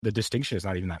the distinction is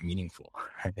not even that meaningful.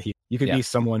 Right? You could Yeah. be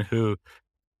someone who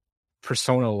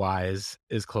persona-wise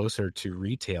is closer to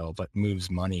retail, but moves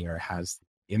money or has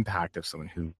the impact of someone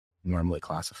who normally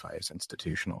classifies as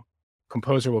institutional.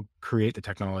 Composer will create the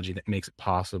technology that makes it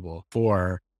possible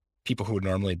for people who would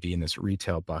normally be in this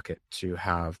retail bucket to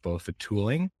have both the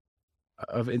tooling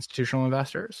of institutional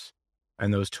investors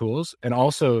and those tools, and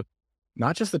also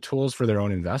not just the tools for their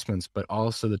own investments, but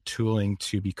also the tooling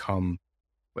to become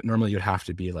what normally you'd have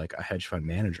to be like a hedge fund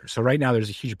manager. So right now there's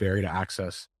a huge barrier to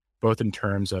access, both in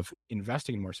terms of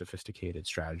investing in more sophisticated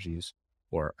strategies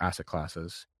or asset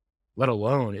classes, let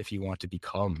alone if you want to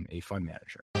become a fund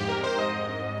manager.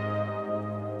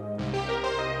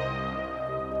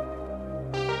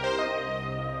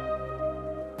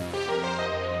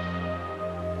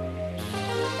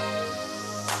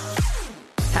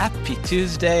 Happy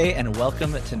Tuesday and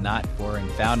welcome to Not Boring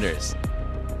Founders.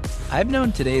 I've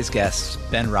known today's guest,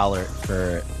 Ben Rollert,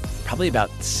 for probably about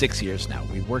 6 years now.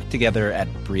 We worked together at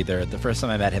Breather. The first time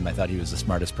I met him, I thought he was the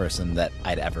smartest person that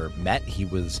I'd ever met. He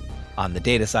was on the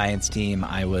data science team.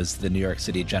 I was the New York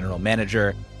City general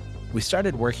manager. We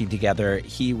started working together.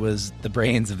 He was the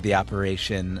brains of the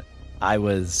operation. I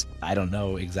don't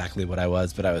know exactly what I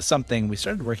was, but I was something. We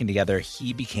started working together.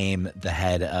 He became the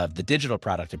head of the digital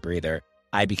product at Breather.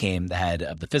 I became the head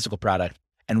of the physical product,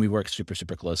 and we worked super,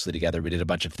 super closely together. We did a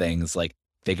bunch of things like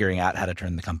figuring out how to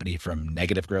turn the company from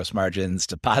negative gross margins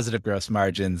to positive gross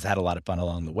margins, had a lot of fun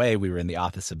along the way. We were in the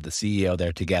office of the CEO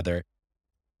there together.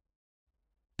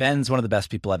 Ben's one of the best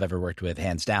people I've ever worked with,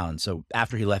 hands down. So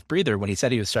after he left Breather, when he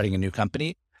said he was starting a new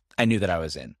company, I knew that I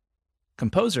was in.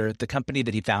 Composer, the company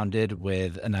that he founded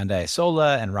with Ananda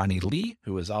Isola and Ronnie Lee,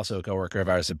 who was also a coworker of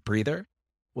ours at Breather,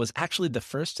 was actually the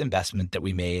first investment that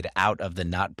we made out of the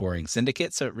Not Boring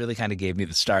Syndicate. So it really kind of gave me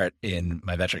the start in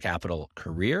my venture capital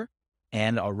career.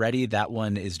 And already that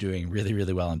one is doing really,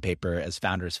 really well on paper as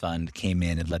Founders Fund came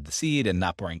in and led the seed and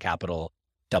Not Boring Capital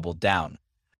doubled down.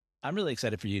 I'm really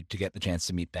excited for you to get the chance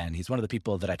to meet Ben. He's one of the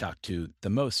people that I talk to the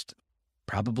most,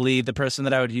 probably the person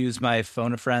that I would use my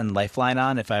phone a friend lifeline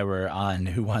on if I were on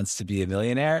Who Wants to Be a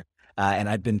Millionaire. And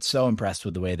I've been so impressed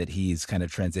with the way that he's kind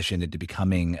of transitioned into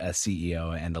becoming a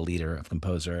CEO and a leader of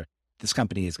Composer. This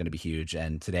company is going to be huge,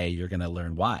 and today you're going to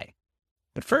learn why.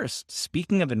 But first,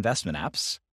 speaking of investment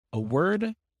apps, a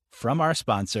word from our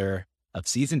sponsor of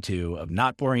Season 2 of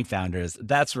Not Boring Founders.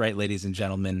 That's right, ladies and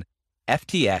gentlemen,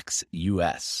 FTX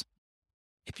US.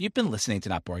 If you've been listening to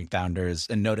Not Boring Founders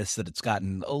and noticed that it's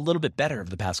gotten a little bit better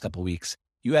over the past couple of weeks,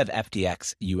 you have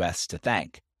FTX US to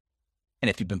thank. And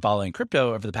if you've been following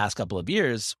crypto over the past couple of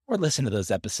years or listened to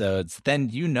those episodes, then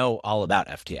you know all about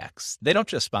FTX. They don't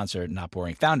just sponsor Not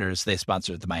Boring Founders. They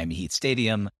sponsor the Miami Heat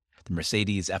Stadium, the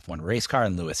Mercedes F1 race car,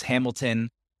 and Lewis Hamilton,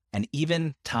 and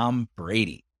even Tom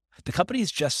Brady. The company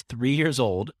is just 3 years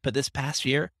old, but this past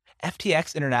year,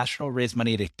 FTX International raised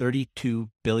money at a $32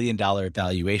 billion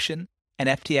valuation, and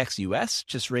FTX US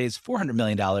just raised $400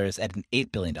 million at an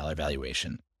 $8 billion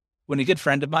valuation. When a good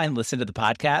friend of mine listened to the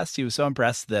podcast, he was so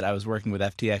impressed that I was working with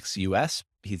FTX US.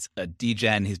 He's a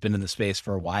DGen. He's been in the space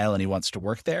for a while and he wants to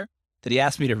work there, that he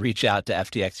asked me to reach out to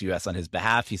FTX US on his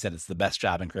behalf. He said it's the best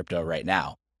job in crypto right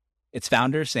now. Its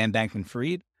founder, Sam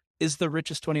Bankman-Fried, is the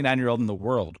richest 29-year-old in the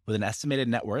world with an estimated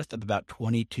net worth of about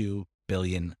 $22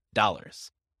 billion. Now,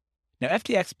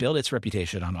 FTX built its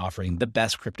reputation on offering the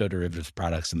best crypto derivatives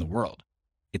products in the world.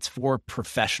 It's for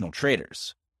professional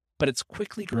traders, but it's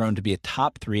quickly grown to be a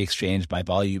top 3 exchange by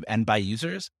volume and by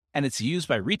users, and it's used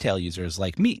by retail users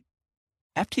like me.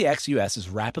 FTX US is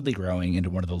rapidly growing into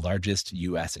one of the largest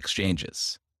US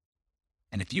exchanges.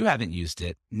 And if you haven't used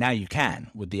it, now you can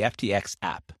with the FTX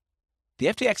app. The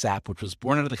FTX app, which was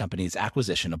born out of the company's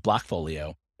acquisition of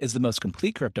Blockfolio, is the most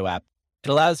complete crypto app. It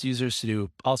allows users to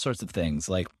do all sorts of things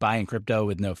like buying crypto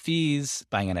with no fees,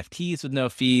 buying NFTs with no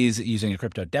fees, using a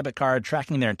crypto debit card,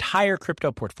 tracking their entire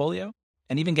crypto portfolio,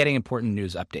 and even getting important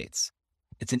news updates.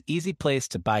 It's an easy place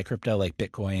to buy crypto like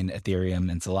Bitcoin, Ethereum,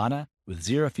 and Solana with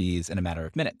 0 fees in a matter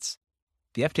of minutes.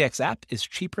 The FTX app is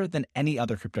cheaper than any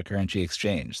other cryptocurrency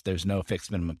exchange. There's no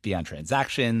fixed minimum fee on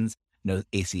transactions, no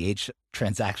ACH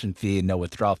transaction fee, no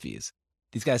withdrawal fees.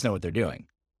 These guys know what they're doing.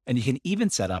 And you can even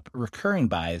set up recurring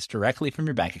buys directly from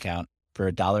your bank account for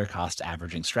a dollar cost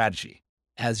averaging strategy.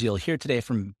 As you'll hear today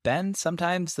from Ben,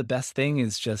 sometimes the best thing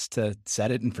is just to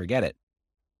set it and forget it.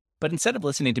 But instead of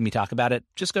listening to me talk about it,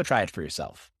 just go try it for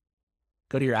yourself.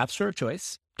 Go to your app store of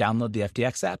choice, download the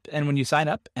FTX app, and when you sign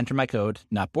up, enter my code,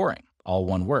 NOTBORING, all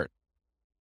one word.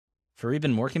 For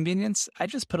even more convenience, I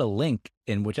just put a link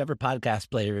in whichever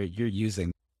podcast player you're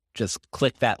using. Just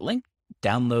click that link,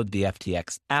 download the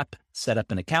FTX app, set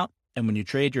up an account, and when you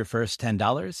trade your first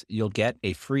 $10, you'll get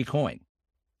a free coin.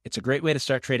 It's a great way to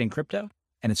start trading crypto,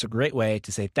 and it's a great way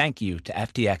to say thank you to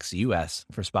FTX US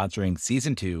for sponsoring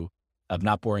season 2 of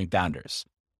Not Boring Founders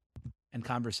and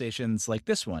conversations like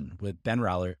this one with Ben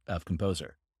Rollert of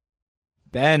Composer.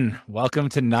 Ben, welcome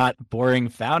to Not Boring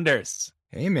Founders.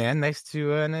 Hey man, nice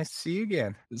to see you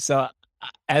again. So,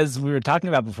 as we were talking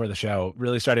about before the show,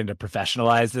 really starting to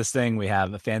professionalize this thing. We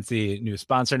have a fancy new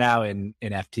sponsor now in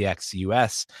FTX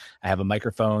US. I have a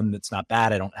microphone that's not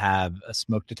bad. I don't have a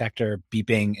smoke detector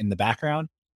beeping in the background.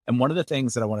 And one of the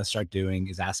things that I want to start doing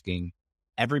is asking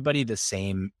everybody the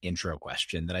same intro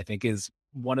question that I think is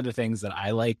one of the things that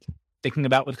I like thinking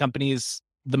about with companies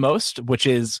the most, which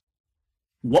is,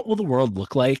 what will the world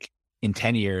look like in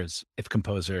 10 years if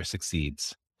Composer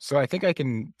succeeds? So I think I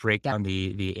can break down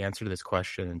the answer to this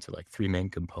question into like three main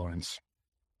components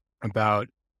about,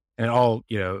 and it all,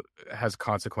 has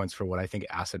consequence for what I think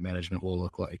asset management will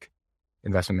look like,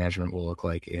 investment management will look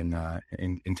like in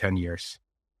 10 years.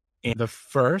 And the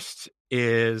first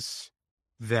is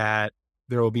that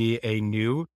there will be a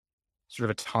new sort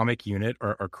of atomic unit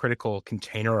or critical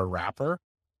container or wrapper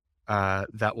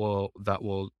that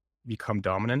will become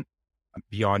dominant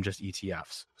beyond just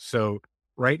ETFs. So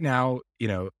right now,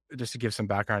 just to give some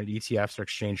background, ETFs are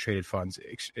exchange traded funds.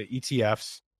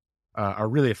 ETFs are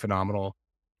really a phenomenal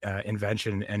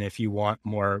invention. And if you want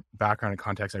more background and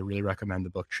context, I really recommend the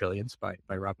book Trillions by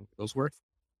Robert Wigglesworth.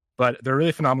 But they're a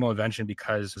really phenomenal invention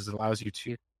because it allows you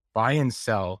to buy and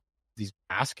sell these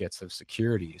baskets of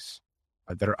securities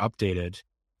that are updated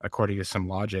according to some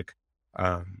logic,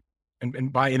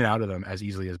 and buy in and out of them as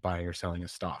easily as buying or selling a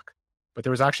stock. But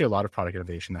there was actually a lot of product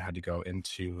innovation that had to go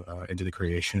into the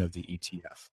creation of the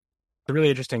ETF. The really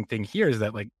interesting thing here is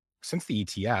that, like, since the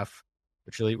ETF,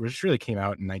 which really came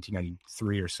out in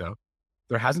 1993 or so,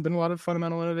 there hasn't been a lot of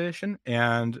fundamental innovation.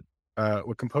 And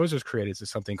what Composer's created is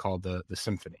something called the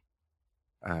symphony.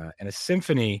 And a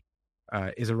symphony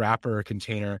is a wrapper or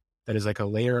container that is like a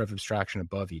layer of abstraction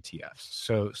above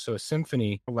ETFs. So a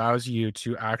symphony allows you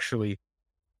to actually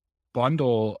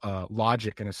bundle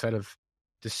logic and a set of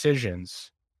decisions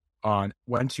on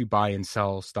when to buy and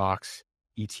sell stocks,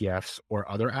 ETFs, or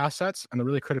other assets. And the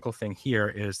really critical thing here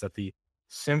is that the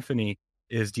symphony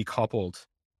is decoupled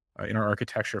in our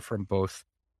architecture from both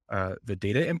the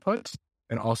data input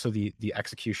and also the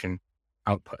execution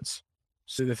outputs.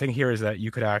 So the thing here is that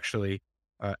you could actually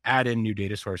add in new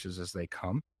data sources as they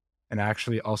come, and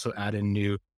actually also add in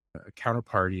new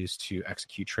counterparties to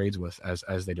execute trades with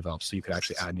as they develop. So you could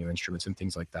actually add new instruments and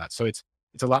things like that. So it's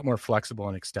a lot more flexible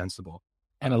and extensible,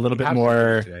 and a little bit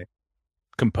more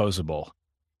composable.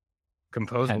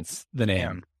 Hence the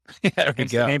name. There we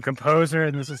go. The name Composer,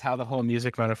 and this is how the whole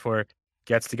music metaphor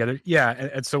gets together. Yeah,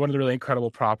 and so one of the really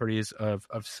incredible properties of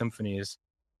symphonies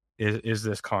is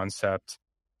this concept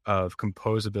of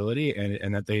composability,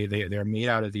 and that they're made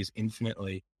out of these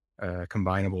infinitely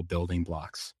combinable building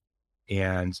blocks.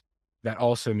 And that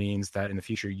also means that in the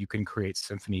future, you can create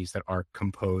symphonies that are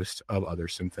composed of other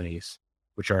symphonies,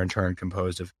 which are in turn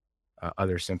composed of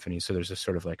other symphonies. So there's this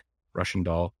sort of like Russian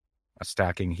doll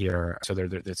stacking here. So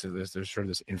there's sort of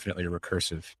this infinitely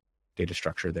recursive data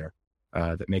structure there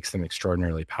that makes them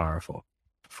extraordinarily powerful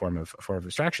form of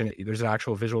abstraction. There's an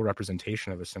actual visual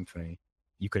representation of a symphony.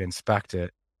 You could inspect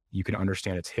it. You can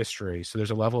understand its history. So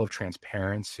there's a level of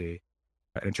transparency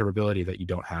and interpretability that you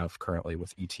don't have currently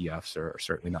with ETFs, or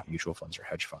certainly not mutual funds or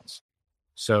hedge funds.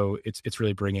 So it's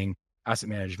really bringing asset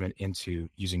management into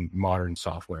using modern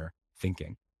software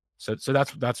thinking. So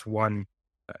that's one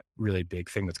really big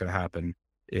thing that's going to happen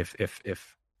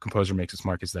if Composer makes its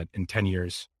mark, is that in 10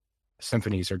 years,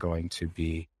 symphonies are going to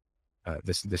be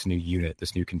this new unit,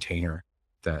 this new container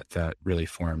that really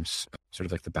forms sort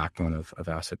of like the backbone of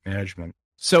asset management.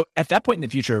 So at that point in the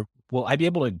future, will I be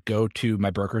able to go to my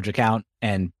brokerage account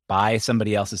and buy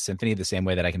somebody else's symphony the same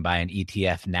way that I can buy an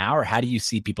ETF now? Or how do you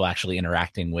see people actually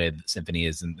interacting with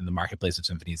symphonies in the marketplace of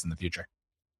symphonies in the future?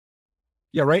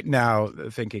 Yeah, right now,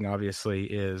 the thinking obviously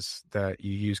is that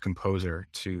you use Composer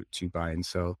to buy and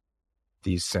sell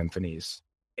these symphonies.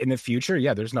 In the future,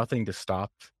 yeah, there's nothing to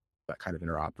stop that kind of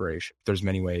interoperation. There's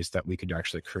many ways that we could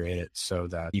actually create it so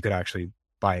that you could actually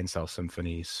buy and sell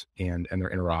symphonies, and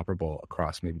they're interoperable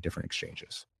across maybe different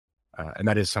exchanges. And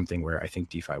that is something where I think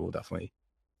DeFi will definitely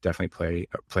play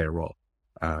a role,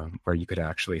 where you could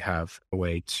actually have a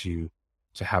way to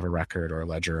have a record or a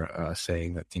ledger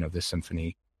saying that, this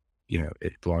symphony,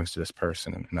 it belongs to this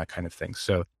person, and that kind of thing.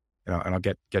 So, and I'll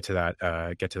get to that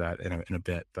in a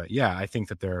bit. But yeah, I think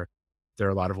that there are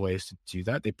a lot of ways to do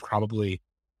that. They probably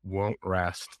won't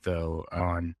rest though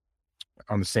on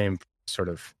the same sort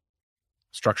of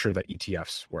structure that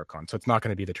ETFs work on. So it's not going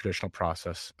to be the traditional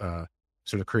process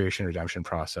sort of creation redemption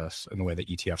process and the way that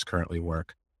ETFs currently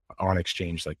work on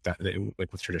exchange like that,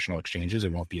 like with traditional exchanges,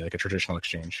 it won't be like a traditional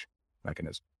exchange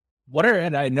mechanism.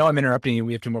 And I know I'm interrupting you,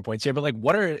 we have two more points here, but like,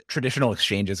 what are traditional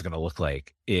exchanges going to look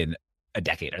like in a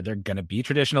decade? Are there going to be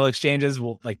traditional exchanges?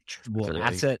 Will Really,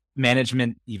 asset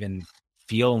management even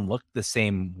feel and look the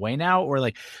same way now? Or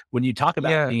like when you talk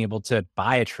about yeah, being able to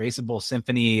buy a traceable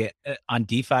Symphony on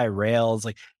DeFi rails,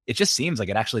 like it just seems like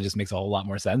it actually just makes a whole lot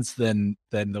more sense than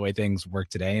the way things work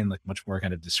today, and like much more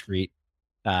kind of discrete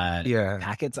yeah,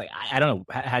 packets. Like I don't know,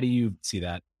 how do you see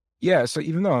that? yeah. So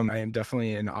even though I am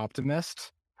definitely an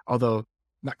optimist, although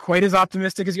not quite as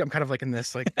optimistic as you, I'm kind of like in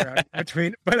this like ground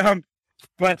between.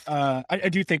 But I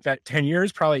do think that 10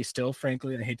 years probably still,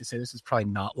 frankly, and I hate to say this, is probably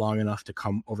not long enough to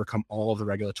overcome all of the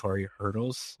regulatory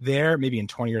hurdles there. Maybe in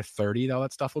 20 or 30, all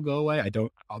that stuff will go away.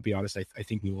 I'll be honest, I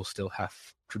think we will still have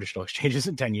traditional exchanges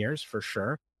in 10 years for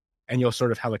sure. And you'll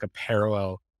sort of have like a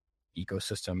parallel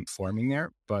ecosystem forming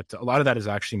there. But a lot of that is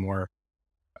actually more,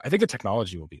 I think the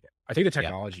technology will be there.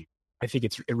 Yeah. I think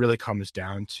it really comes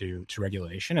down to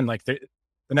regulation. And like the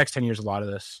next 10 years, a lot of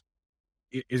this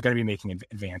is going to be making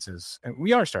advances, and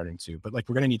we are starting to, but like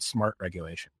we're going to need smart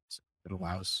regulations that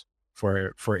allows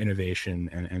for innovation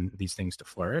and these things to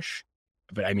flourish.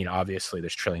 But I mean, obviously,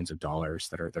 there's trillions of dollars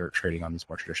that are trading on these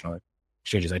more traditional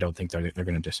exchanges. I don't think they're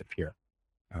going to disappear.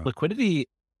 Liquidity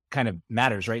kind of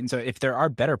matters, right? And so if there are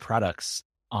better products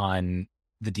on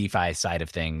the DeFi side of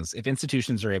things, if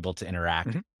institutions are able to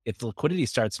interact, Mhm. if the liquidity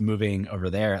starts moving over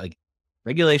there, like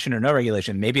regulation or no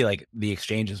regulation, maybe like the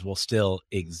exchanges will still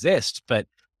exist, but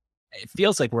it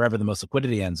feels like wherever the most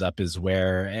liquidity ends up is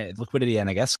where liquidity and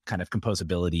I guess kind of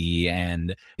composability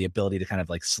and the ability to kind of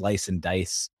like slice and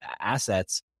dice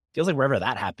assets feels like wherever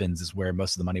that happens is where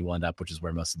most of the money will end up, which is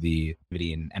where most of the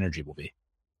activity and energy will be.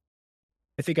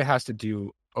 I think it has to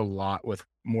do a lot with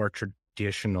more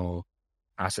traditional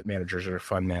asset managers or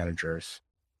fund managers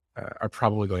are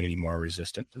probably going to be more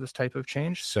resistant to this type of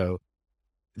change. So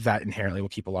that inherently will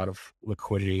keep a lot of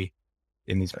liquidity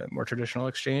in these more traditional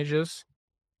exchanges.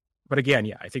 But again,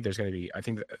 yeah, I think there's going to be. I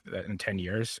think that in 10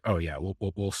 years, oh yeah,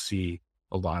 we'll see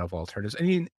a lot of alternatives. I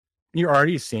mean, you're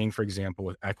already seeing, for example,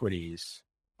 with equities,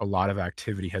 a lot of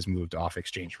activity has moved off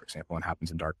exchange, for example, and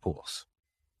happens in dark pools.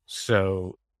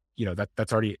 So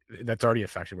that's already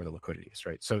affected where the liquidity is,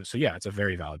 right? So yeah, it's a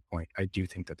very valid point. I do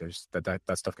think that there's that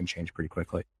stuff can change pretty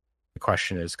quickly. The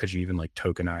question is, could you even like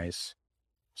tokenize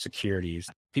securities?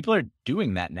 People are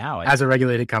doing that now. As a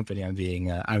regulated company, I'm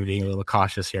being a little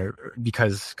cautious here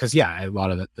because yeah, a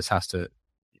lot of this has to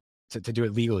do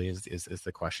it legally is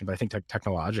the question. But I think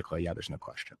technologically, yeah, there's no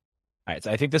question. All right. So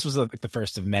I think this was the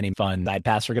first of many fun side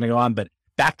paths we're going to go on, but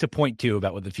back to point two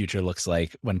about what the future looks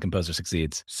like when Composer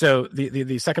succeeds. So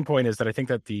the second point is that I think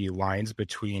that the lines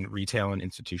between retail and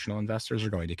institutional investors are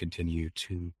going to continue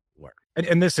to blur.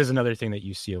 And this is another thing that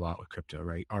you see a lot with crypto,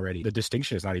 right? Already, the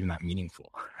distinction is not even that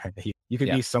meaningful. Right? You could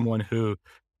Yeah. be someone who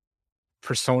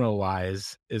persona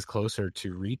wise is closer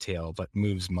to retail, but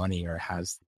moves money or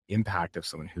has impact of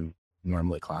someone who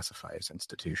normally classifies as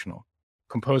institutional.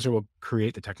 Composer will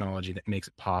create the technology that makes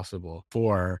it possible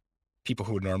for people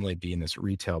who would normally be in this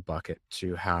retail bucket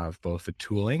to have both the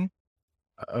tooling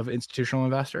of institutional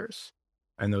investors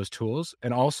and those tools,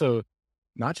 and also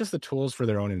not just the tools for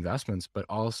their own investments, but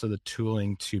also the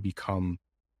tooling to become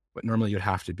what normally you'd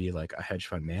have to be like a hedge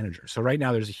fund manager. So right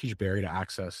now there's a huge barrier to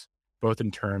access, both in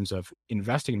terms of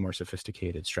investing in more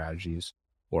sophisticated strategies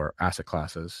or asset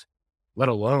classes, let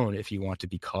alone if you want to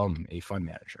become a fund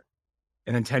manager.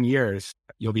 And in 10 years,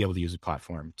 you'll be able to use a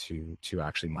platform to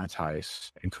actually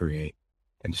monetize and create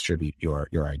and distribute your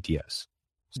ideas.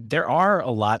 There are a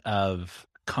lot of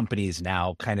companies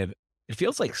now kind of, it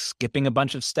feels like skipping a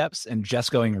bunch of steps and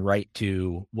just going right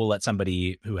to, we'll let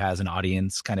somebody who has an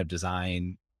audience kind of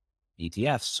design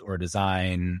ETFs or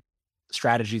design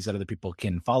strategies that other people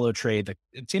can follow trade. Like,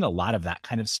 I've seen a lot of that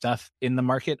kind of stuff in the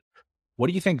market. What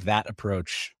do you think that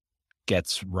approach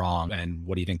gets wrong? And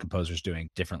what do you think Composer's doing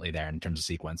differently there in terms of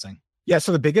sequencing? Yeah.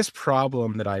 So the biggest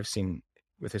problem that I've seen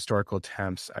with historical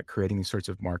attempts at creating these sorts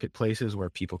of marketplaces where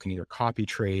people can either copy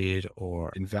trade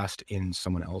or invest in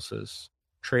someone else's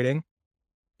trading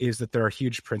is that there are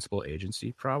huge principal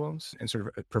agency problems and sort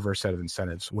of a perverse set of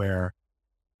incentives where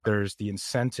there's the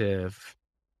incentive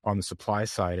on the supply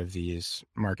side of these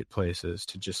marketplaces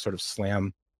to just sort of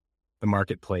slam the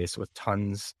marketplace with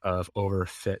tons of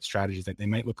overfit strategies that they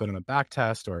might look good on a back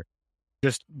test, or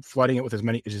just flooding it with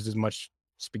as much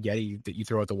spaghetti that you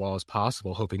throw at the wall as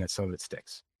possible, hoping that some of it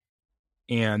sticks.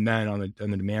 And then on the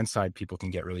demand side, people can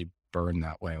get really burned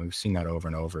that way. And we've seen that over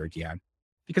and over again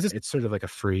because it's sort of like a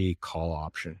free call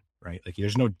option. right? Like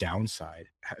there's no downside.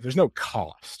 There's no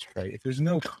cost, right? If there's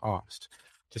no cost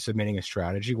to submitting a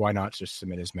strategy, why not just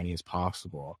submit as many as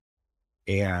possible?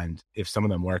 And if some of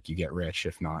them work, you get rich.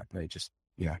 If not, they just,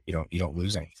 you don't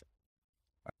lose anything.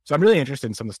 So I'm really interested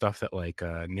in some of the stuff that like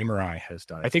Numerai has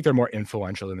done. I think they're more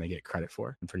influential than they get credit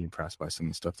for. I'm pretty impressed by some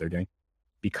of the stuff they're doing,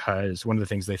 because one of the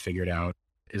things they figured out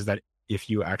is that if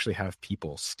you actually have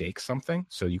people stake something,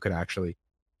 so you can actually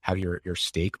have your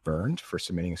stake burned for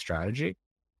submitting a strategy,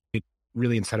 it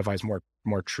really incentivizes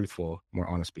more truthful, more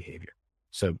honest behavior.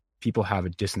 So people have a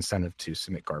disincentive to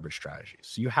submit garbage strategies.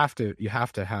 So you have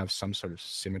to have some sort of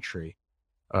symmetry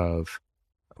of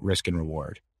risk and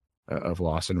reward, of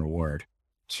loss and reward,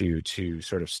 to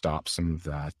sort of stop some of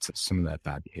that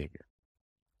bad behavior.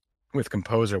 With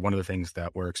Composer, one of the things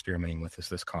that we're experimenting with is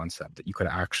this concept that you could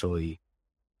actually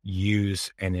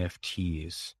use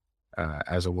NFTs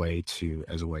as a way to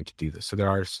do this. So there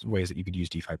are ways that you could use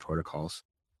DeFi protocols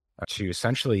to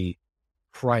essentially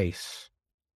price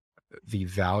the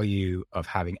value of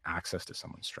having access to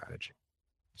someone's strategy.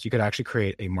 So you could actually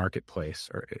create a marketplace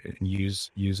or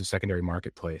use a secondary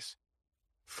marketplace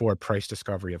for price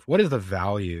discovery of what is the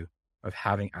value of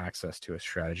having access to a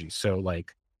strategy. So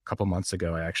like a couple months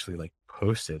ago, I actually like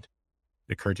posted,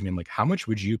 it occurred to me, I'm like, how much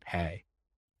would you pay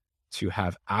to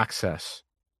have access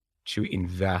to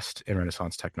invest in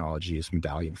Renaissance Technologies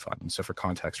Medallion Fund? And so for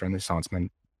context, Renaissance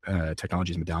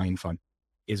Technologies Medallion Fund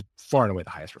is far and away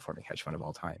the highest performing hedge fund of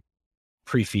all time.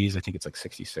 Pre-fees, I think it's like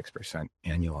 66%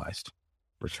 annualized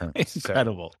return.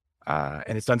 Incredible.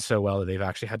 And it's done so well that they've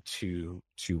actually had to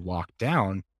lock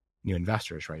down new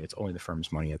investors, right? It's only the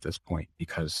firm's money at this point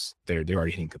because they're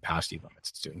already hitting capacity limits.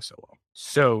 It's doing so well.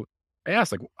 So I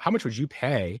asked, like, how much would you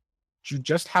pay to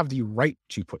just have the right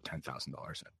to put $10,000 in,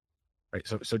 right?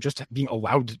 So just being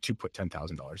allowed to put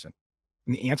 $10,000 in.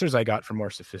 And the answers I got from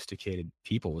more sophisticated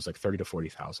people was like 30 to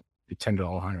 40,000. It tended to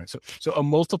all 100. So a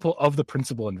multiple of the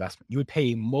principal investment. You would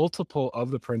pay a multiple of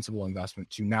the principal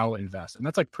investment to now invest, and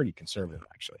that's like pretty conservative,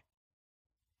 actually.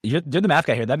 You're the math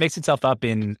guy here. That makes itself up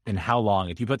in how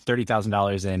long? If you put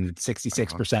 $30,000 in,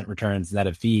 66% returns net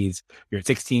of fees, you're at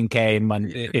 16K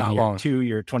in year 2,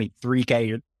 you're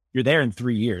 23K. You're there in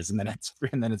 3 years, and then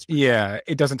it's yeah,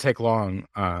 it doesn't take long.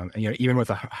 And even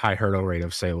with a high hurdle rate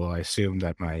of, say, well, I assume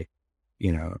that my,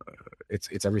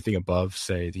 it's everything above,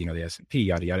 say, the S&P,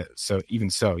 yada yada. So even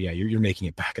so, yeah, you're making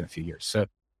it back in a few years. So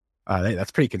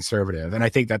that's pretty conservative. And I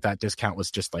think that discount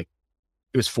was just like,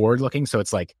 it was forward looking. So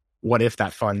it's like, what if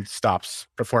that fund stops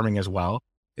performing as well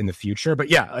in the future?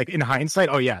 But yeah, like in hindsight,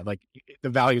 oh yeah, like the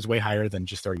value is way higher than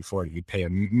just 30, 40. You'd pay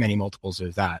many multiples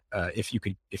of that if you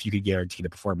could guarantee the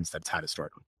performance that's had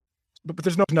historically. But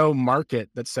there's no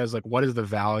market that says like, what is the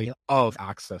value of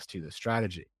access to this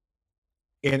strategy?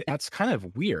 And that's kind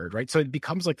of weird, right? So it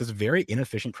becomes like this very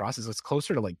inefficient process. It's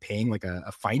closer to like paying like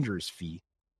a finder's fee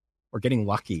or getting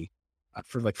lucky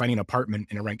for like finding an apartment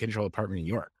in a rent controlled apartment in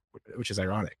New York, which is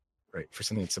ironic, right? For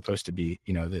something that's supposed to be,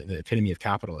 the epitome of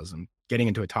capitalism. Getting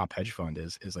into a top hedge fund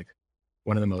is like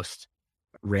one of the most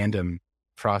random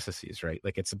processes, right?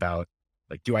 Like it's about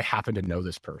like, do I happen to know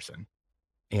this person?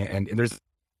 And there's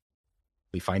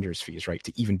the finder's fees, right?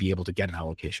 To even be able to get an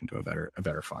allocation to a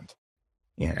better fund.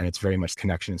 And it's very much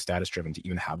connection and status driven to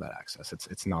even have that access.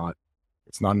 It's not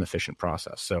an efficient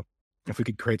process. So if we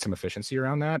could create some efficiency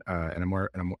around that and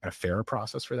a fairer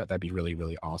process for that, that'd be really,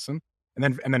 really awesome.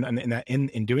 And then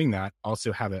in doing that,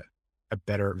 also have a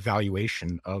better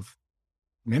valuation of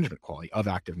management quality, of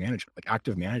active management. Like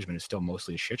active management is still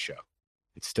mostly a shit show.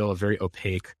 It's still a very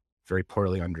opaque, very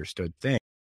poorly understood thing.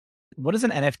 What does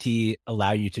an NFT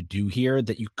allow you to do here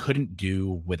that you couldn't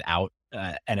do without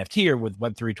NFT or with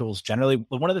Web3 tools generally?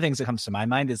 One of the things that comes to my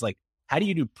mind is like, how do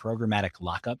you do programmatic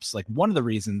lockups? Like one of the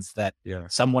reasons that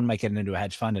someone might get into a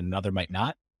hedge fund and another might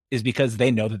not is because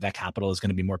they know that capital is going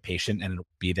to be more patient and it'll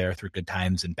be there through good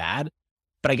times and bad.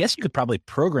 But I guess you could probably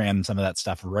program some of that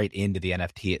stuff right into the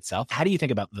NFT itself. How do you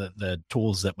think about the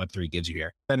tools that Web3 gives you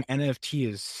here? An NFT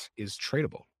is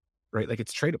tradable, right? Like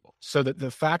it's tradable. So that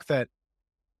the fact that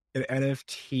an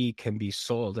NFT can be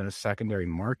sold in a secondary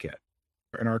market,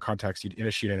 in our context, you'd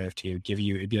issue an NFT,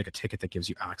 it'd be like a ticket that gives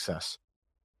you access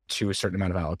to a certain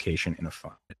amount of allocation in a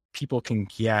fund. People can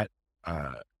get,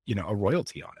 a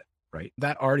royalty on it, right?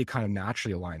 That already kind of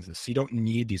naturally aligns this. So you don't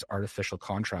need these artificial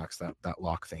contracts that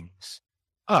lock things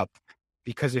up,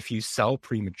 because if you sell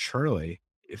prematurely,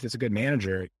 if it's a good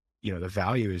manager, the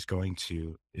value is going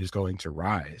to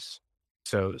rise.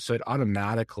 So it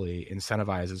automatically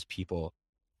incentivizes people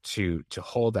to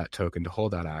hold that token, to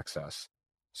hold that access.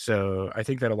 So I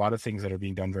think that a lot of things that are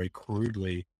being done very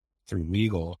crudely through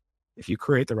legal, if you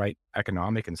create the right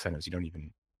economic incentives, you don't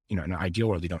even in an ideal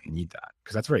world, you don't need that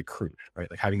because that's very crude, right?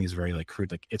 Like having these very like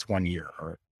crude, like it's 1 year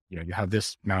or, you have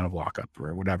this amount of lockup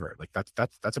or whatever. Like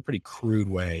that's a pretty crude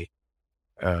way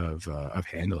of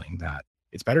handling that.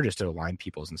 It's better just to align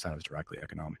people's incentives directly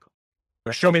economically.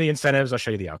 Show me the incentives, I'll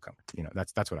show you the outcome.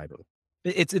 That's what I believe.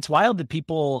 It's wild that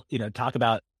people, talk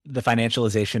about the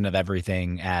financialization of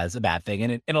everything as a bad thing.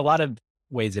 And in a lot of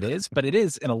ways it is, but it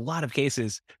is in a lot of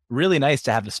cases really nice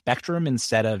to have a spectrum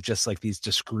instead of just like these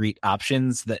discrete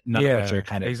options that none of which are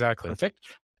kind of exactly perfect.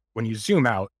 When you zoom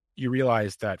out, you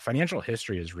realize that financial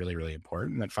history is really, really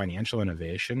important, that financial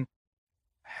innovation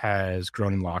has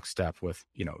grown in lockstep with,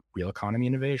 real economy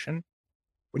innovation.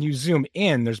 When you zoom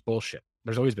in, there's bullshit.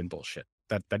 There's always been bullshit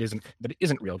that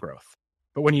isn't real growth.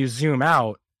 But when you zoom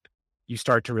out, you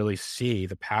start to really see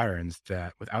the patterns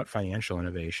that without financial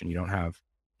innovation, you don't have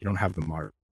the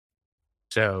mark.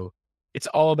 So it's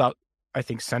all about, I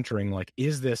think, centering like,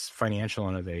 is this financial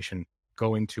innovation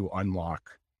going to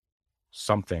unlock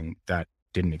something that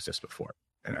didn't exist before?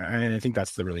 And I think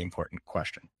that's the really important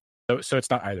question. So it's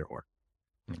not either or.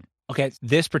 Okay,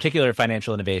 this particular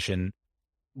financial innovation,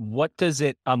 what does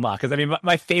it unlock? Because I mean,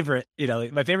 my favorite,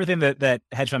 my favorite thing that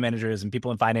hedge fund managers and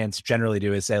people in finance generally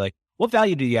do is say like, what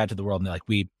value do you add to the world? And they're like,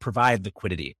 we provide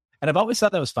liquidity. And I've always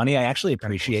thought that was funny. I actually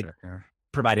appreciate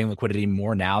providing liquidity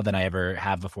more now than I ever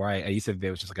have before. I used to think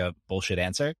it was just like a bullshit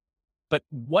answer. But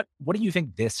what do you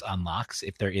think this unlocks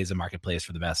if there is a marketplace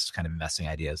for the best kind of investing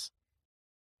ideas?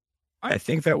 I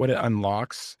think that what it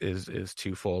unlocks is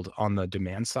twofold. On the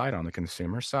demand side, on the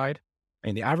consumer side, I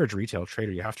mean, the average retail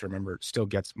trader, you have to remember, still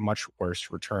gets much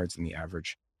worse returns than the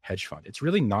average hedge fund. It's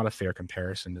really not a fair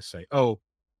comparison to say, oh,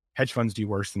 hedge funds do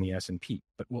worse than the S&P.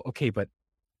 But but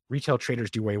retail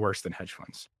traders do way worse than hedge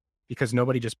funds because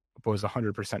nobody just was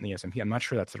 100% in the S&P. I'm not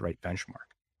sure that's the right benchmark.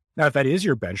 Now, if that is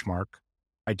your benchmark,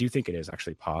 I do think it is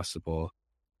actually possible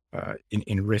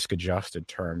in risk-adjusted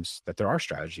terms that there are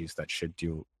strategies that should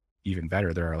do even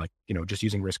better. There are like, just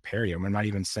using risk parity. And we're not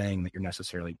even saying that you're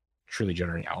necessarily truly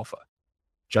generating alpha.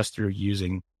 Just through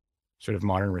using sort of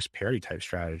modern risk parity type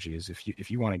strategies, if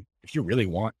you really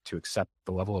want to accept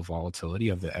the level of volatility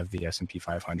of the S&P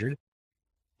 500,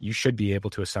 you should be able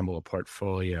to assemble a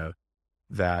portfolio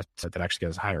that actually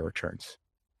gets higher returns.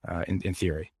 In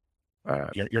theory,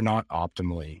 you're not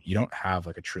optimally. You don't have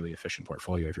like a truly efficient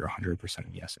portfolio if you're 100%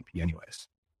 in the S&P, anyways.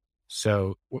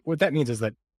 So what that means is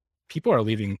that people are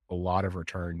leaving a lot of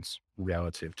returns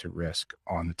relative to risk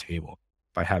on the table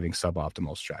by having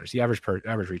suboptimal strategies. The average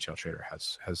retail trader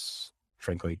has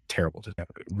frankly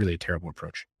really a terrible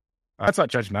approach. That's not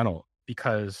judgmental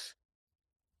because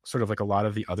sort of like a lot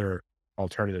of the other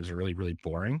alternatives are really, really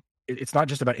boring. It's not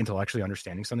just about intellectually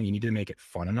understanding something. You need to make it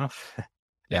fun enough,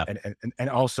 yeah, and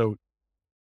also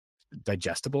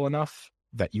digestible enough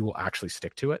that you will actually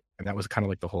stick to it. And that was kind of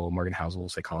like the whole Morgan Housel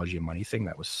psychology of money thing.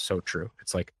 That was so true.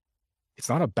 It's like, it's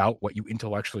not about what you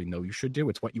intellectually know you should do.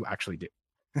 It's what you actually do.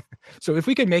 So if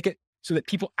we can make it so that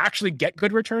people actually get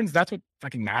good returns, that's what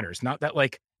fucking matters. Not that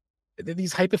like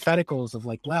these hypotheticals of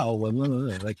like, well,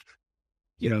 like,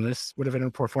 this would have been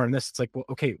performed this. It's like, well,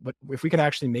 okay, but if we can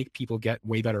actually make people get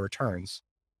way better returns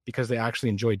because they actually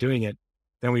enjoy doing it,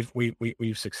 then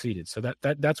we've succeeded. So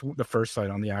that's the first side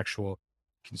on the actual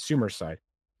consumer side.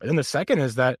 But then the second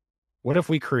is that what if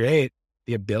we create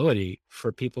the ability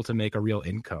for people to make a real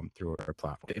income through our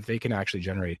platform? If they can actually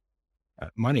generate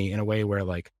money in a way where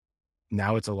like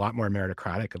now it's a lot more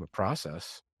meritocratic of a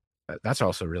process, that's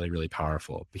also really, really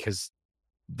powerful because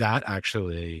that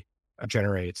actually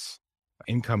generates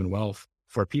income and wealth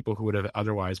for people who would have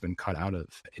otherwise been cut out of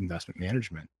investment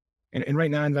management. And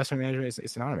right now, investment management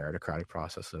it's not a meritocratic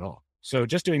process at all. So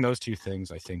just doing those two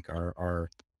things, I think, are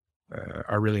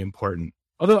really important.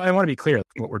 Although I want to be clear,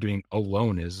 what we're doing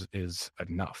alone is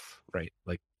enough, right?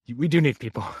 Like we do need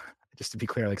people. Just to be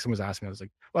clear, like someone was asking me, I was like,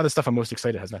 well, the stuff I'm most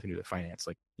excited has nothing to do with finance.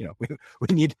 Like,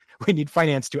 we need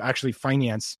finance to actually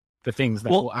finance the things that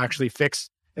will actually fix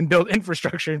and build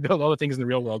infrastructure and build all the things in the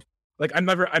real world. Like I'm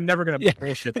never going to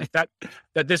bullshit that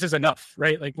this is enough,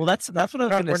 right? Like, well, that's what I was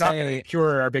going to say. We're not going to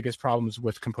cure our biggest problems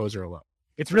with Composer alone.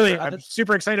 It's really, I'm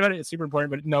super excited about it. It's super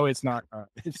important, but no, it's not.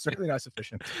 It's certainly not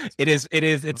sufficient. It is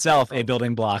itself a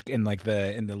building block in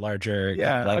the larger.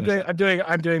 Yeah,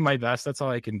 I'm doing my best. That's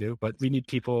all I can do. But we need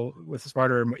people with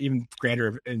smarter, even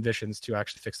grander ambitions to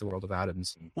actually fix the world of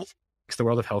atoms and fix the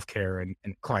world of healthcare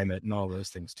and climate and all those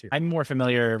things too. I'm more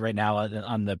familiar right now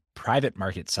on the private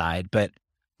market side, but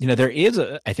there is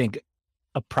I think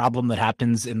a problem that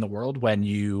happens in the world when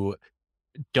you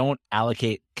don't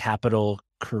allocate capital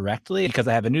correctly, because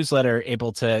I have a newsletter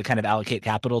able to kind of allocate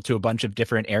capital to a bunch of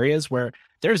different areas where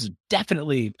there's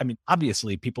definitely,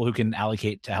 obviously people who can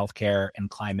allocate to healthcare and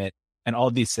climate and all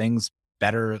of these things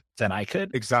better than I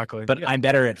could, Exactly. but Yeah. I'm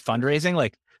better at fundraising.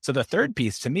 Like, so the third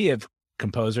piece to me of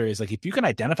Composer is like, if you can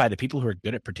identify the people who are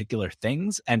good at particular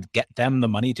things and get them the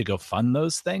money to go fund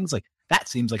those things, like that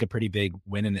seems like a pretty big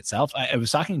win in itself. I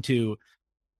was talking to,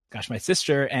 gosh, my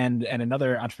sister and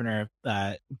another entrepreneur,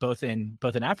 both in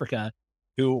Africa,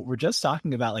 who were just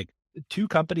talking about like two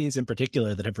companies in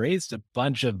particular that have raised a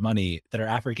bunch of money, that are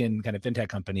African kind of fintech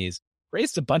companies,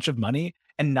 raised a bunch of money,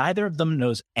 and neither of them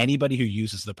knows anybody who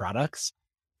uses the products.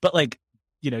 But like,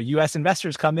 US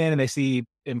investors come in and they see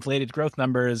inflated growth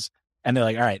numbers and they're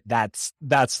like, all right, that's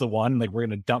the one. Like, we're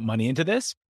going to dump money into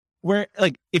this. Where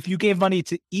like, if you gave money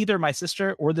to either my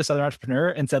sister or this other entrepreneur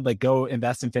and said like, go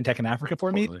invest in fintech in Africa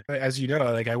for me. Totally. As you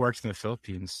know, like I worked in the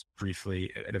Philippines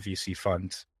briefly at a VC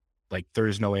fund. Like there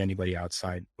is no way anybody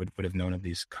outside would have known of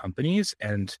these companies.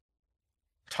 And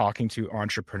talking to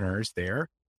entrepreneurs there,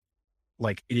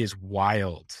 like it is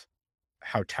wild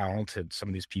how talented some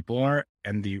of these people are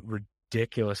and the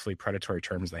ridiculously predatory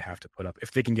terms they have to put up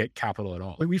if they can get capital at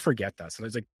all. Like, we forget that. So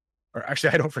it's like, or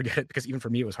actually I don't forget it, because even for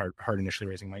me, it was hard initially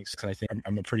raising money. Because I think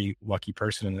I'm a pretty lucky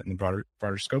person in the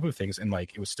broader scope of things. And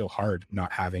like, it was still hard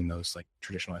not having those like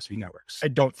traditional SV networks. I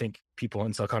don't think people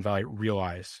in Silicon Valley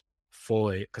realize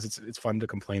fully, because it's fun to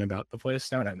complain about the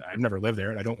place now. And I've never lived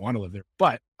there and I don't want to live there,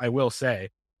 but I will say,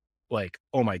 like,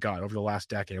 oh my God, over the last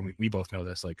decade, and we both know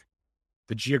this, like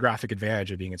the geographic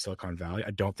advantage of being in Silicon Valley,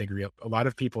 I don't think a lot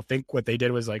of people think what they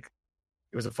did was like,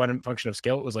 it was a fun function of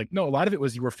scale. It was like, no, a lot of it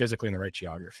was you were physically in the right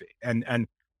geography. And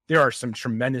there are some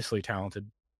tremendously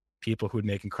talented people who would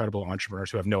make incredible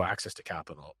entrepreneurs who have no access to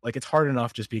capital. Like it's hard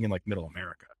enough just being in like middle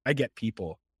America. I get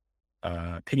people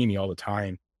pinging me all the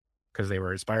time because they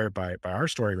were inspired by our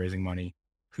story raising money,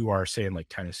 who are saying like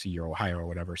Tennessee or Ohio or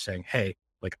whatever, saying, hey,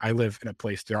 like I live in a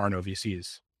place, there are no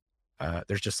VCs.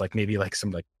 There's just like maybe like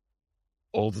some like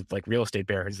old like real estate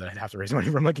bears that I'd have to raise money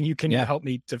from. Like, and you can help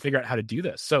me to figure out how to do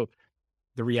this. So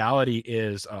the reality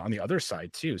is on the other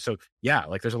side too. So yeah,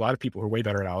 like there's a lot of people who are way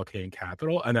better at allocating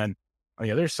capital. And then on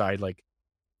the other side, like,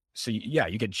 so yeah,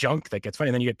 you get junk that gets funded.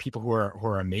 And then you get people who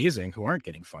are amazing who aren't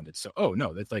getting funded. So, oh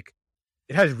no, that's like,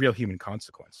 it has real human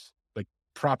consequence. Like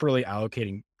properly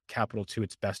allocating capital to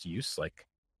its best use, like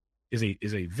is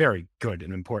a very good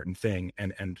and important thing.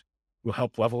 And will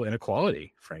help level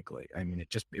inequality, frankly. I mean,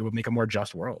 it would make a more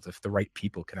just world if the right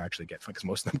people can actually get funded, because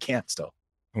most of them can't still.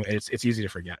 It's easy to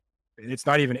forget. It's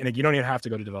not even, and you don't even have to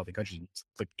go to developing countries. It's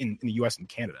like in the US and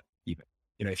Canada, even,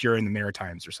 if you're in the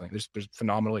Maritimes or something, there's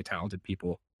phenomenally talented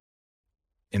people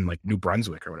in like New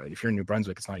Brunswick or whatever. If you're in New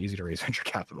Brunswick, it's not easy to raise venture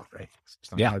capital, right?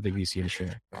 It's not a big VC industry.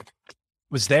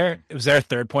 Was there a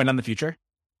third point on the future?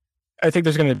 I think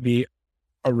there's going to be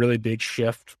a really big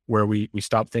shift where we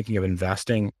stop thinking of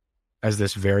investing as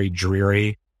this very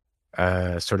dreary,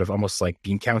 sort of almost like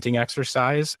bean counting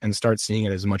exercise, and start seeing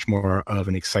it as much more of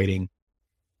an exciting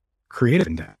creative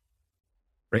endeavor,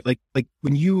 right? Like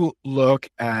when you look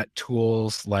at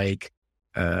tools like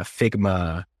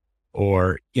Figma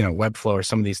or, Webflow or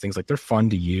some of these things, like they're fun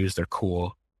to use, they're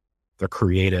cool, they're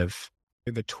creative.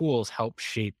 The tools help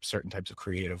shape certain types of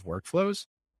creative workflows,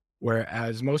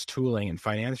 whereas most tooling in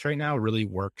finance right now really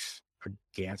works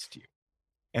against you.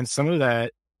 And some of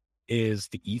that is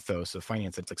the ethos of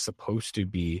finance. It's like supposed to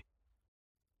be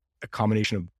a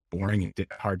combination of boring and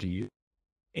hard to use.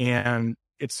 And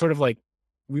it's sort of like,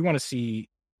 we want to see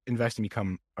investing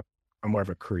become a more of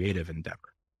a creative endeavor.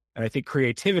 And I think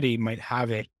creativity might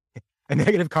have a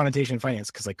negative connotation in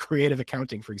finance, because like creative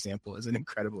accounting, for example, is an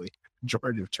incredibly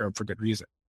pejorative term for good reason.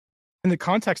 In the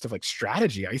context of like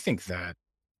strategy, I think that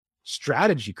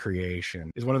strategy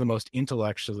creation is one of the most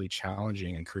intellectually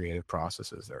challenging and creative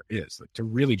processes there is. Like, to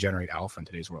really generate alpha in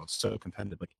today's world, it's so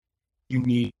competitive. Like, you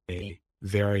need a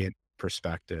variant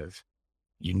perspective.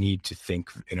 You need to think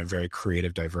in a very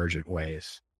creative, divergent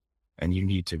ways. And you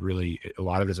need to really, a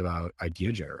lot of it is about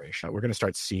idea generation. We're going to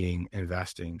start seeing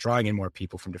investing, drawing in more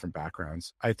people from different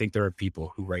backgrounds. I think there are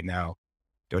people who right now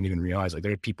don't even realize, like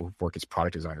there are people who work as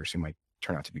product designers who might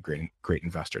turn out to be great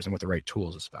investors, and with the right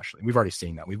tools, especially. We've already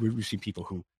seen that. We've seen people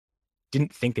who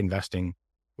didn't think investing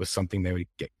was something they would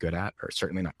get good at, or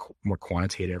certainly not more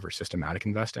quantitative or systematic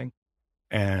investing.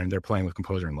 And they're playing with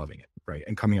Composer and loving it, right?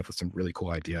 And coming up with some really cool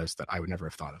ideas that I would never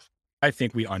have thought of. I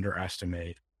think we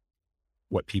underestimate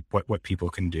what people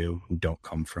can do who don't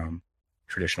come from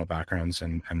traditional backgrounds,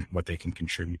 and what they can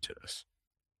contribute to this.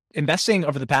 Investing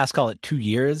over the past, call it 2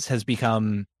 years, has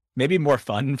become maybe more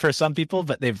fun for some people,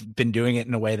 but they've been doing it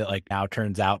in a way that like now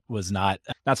turns out was not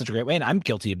such a great way. And I'm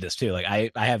guilty of this too. Like I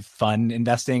have fun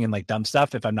investing in like dumb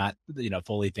stuff if I'm not,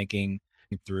 fully thinking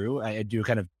through. I do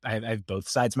kind of, I have both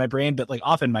sides of my brain, but like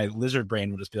often my lizard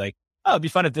brain will just be like, oh, it'd be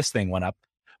fun if this thing went up.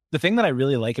 The thing that I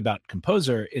really like about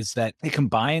Composer is that it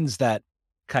combines that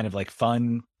kind of like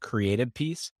fun, creative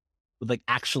piece with like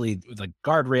actually with like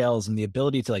guardrails and the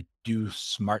ability to like do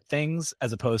smart things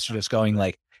as opposed to just going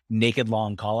like naked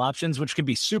long call options, which can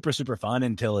be super, super fun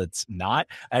until it's not.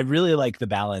 I really like the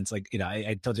balance. Like,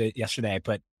 I told you yesterday I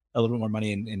put a little bit more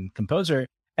money in Composer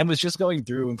and was just going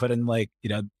through and put in like,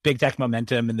 big tech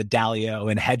momentum and the Dalio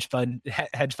and hedge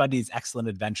fundy's excellent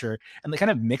adventure and the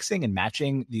kind of mixing and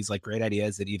matching these like great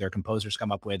ideas that either composers come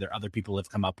up with or other people have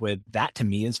come up with. That to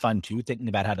me is fun too, thinking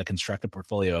about how to construct a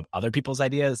portfolio of other people's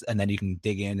ideas and then you can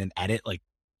dig in and edit. Like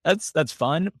that's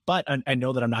fun, but I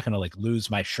know that I'm not going to like lose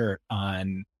my shirt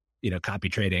on copy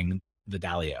trading the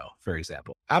Dalio, for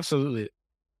example. Absolutely.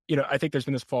 I think there's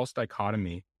been this false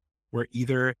dichotomy where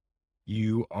either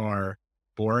you are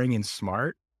boring and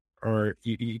smart or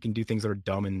you can do things that are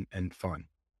dumb and fun.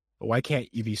 But why can't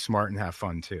you be smart and have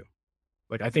fun too?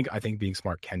 Like I think being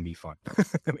smart can be fun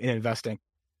in investing.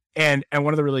 And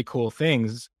one of the really cool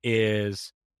things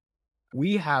is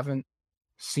we haven't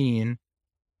seen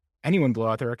anyone blow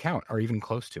out their account or even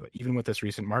close to it, even with this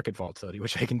recent market volatility,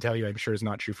 which I can tell you I'm sure is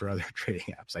not true for other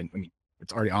trading apps. I mean,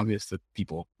 it's already obvious that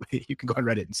people, you can go on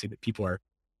Reddit and see that people are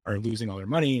losing all their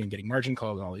money and getting margin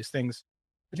calls and all these things,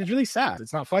 which is really sad.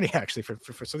 It's not funny actually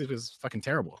for something that's fucking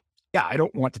terrible. Yeah, I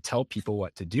don't want to tell people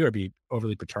what to do or be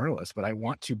overly paternalist, but I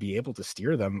want to be able to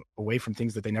steer them away from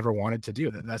things that they never wanted to do.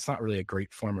 That's not really a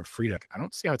great form of freedom. I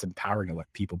don't see how it's empowering to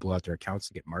let people blow out their accounts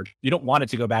to get margin. You don't want it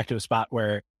to go back to a spot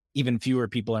where even fewer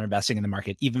people are investing in the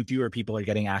market, even fewer people are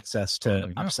getting access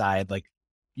to upside. Like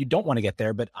you don't want to get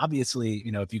there, but obviously,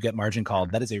 if you get margin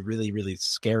called, that is a really, really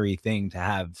scary thing to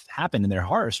have happen in their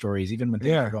horror stories, even when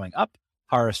things are going up.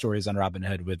 Horror stories on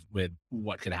Robinhood with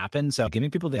what could happen. So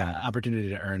giving people the opportunity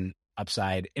to earn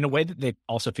upside in a way that they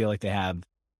also feel like they have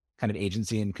kind of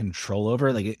agency and control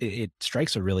over, like it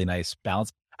strikes a really nice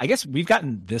balance. I guess we've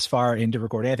gotten this far into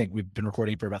recording. I think we've been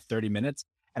recording for about 30 minutes.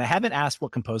 And I haven't asked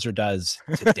what Composer does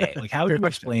today. Like, how would you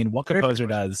explain what Composer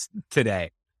does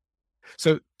today?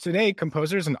 So today,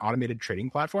 Composer is an automated trading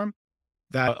platform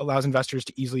that allows investors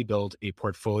to easily build a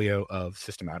portfolio of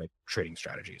systematic trading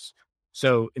strategies.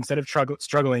 So instead of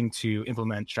struggling to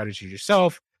implement strategies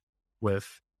yourself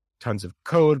with tons of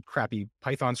code, crappy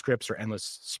Python scripts, or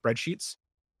endless spreadsheets,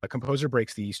 a Composer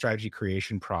breaks the strategy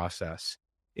creation process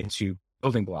into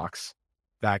building blocks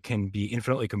that can be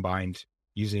infinitely combined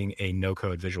using a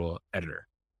no-code visual editor.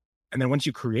 And then once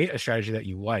you create a strategy that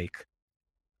you like,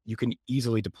 you can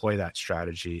easily deploy that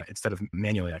strategy instead of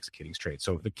manually executing trades.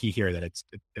 So the key here is that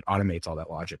it automates all that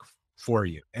logic for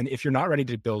you. And if you're not ready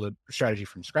to build a strategy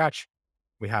from scratch,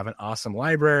 we have an awesome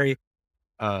library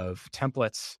of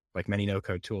templates like many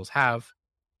no-code tools have.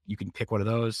 You can pick one of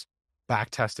those, back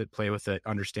test it, play with it,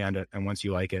 understand it. And once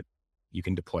you like it, you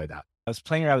can deploy that. I was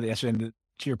playing around with it yesterday, and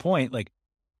to your point, like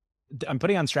I'm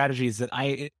putting on strategies that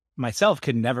I myself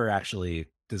could never actually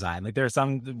design. Like there are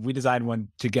some, we designed one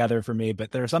together for me,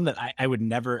 but there are some that I would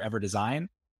never ever design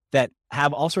that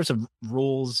have all sorts of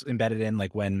rules embedded in,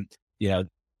 like when,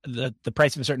 the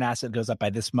price of a certain asset goes up by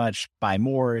this much, buy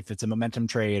more if it's a momentum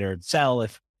trade, or sell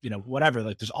if, whatever.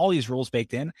 Like there's all these rules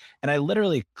baked in. And I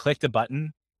literally clicked a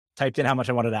button, typed in how much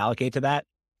I wanted to allocate to that,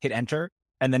 hit enter.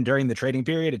 And then during the trading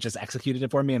period, it just executed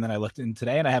it for me. And then I looked in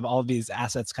today and I have all of these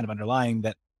assets kind of underlying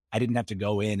that I didn't have to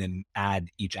go in and add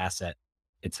each asset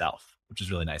itself, which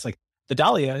is really nice. Like the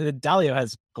Dalio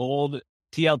has gold,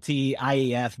 TLT,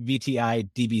 IEF, VTI,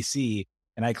 DBC,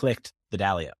 and I clicked the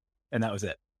Dalio, and that was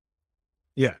it.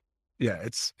 Yeah,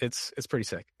 it's pretty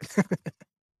sick.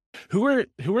 Who are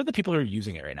the people who are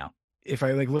using it right now? If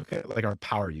I look at our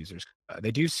power users,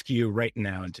 they do skew right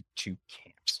now into two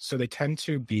camps. So they tend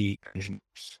to be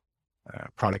engineers,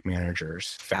 product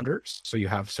managers, founders. So you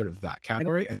have sort of that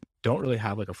category and don't really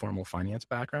have a formal finance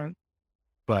background,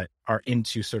 but are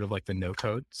into sort of the no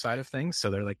code side of things. So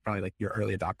they're probably your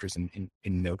early adopters in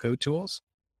no code tools.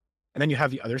 And then you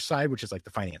have the other side, which is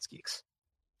the finance geeks.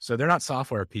 So they're not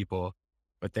software people,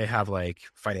 but they have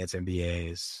finance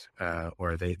MBAs,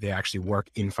 or they actually work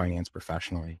in finance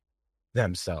professionally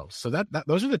themselves. So that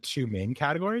those are the two main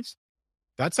categories.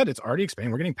 That said, it's already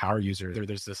expanding. We're getting power users.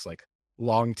 There's this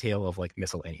long tail of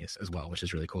miscellaneous as well, which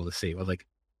is really cool to see. With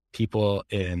people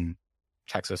in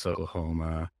Texas,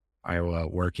 Oklahoma, Iowa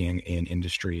working in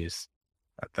industries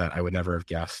that I would never have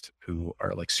guessed who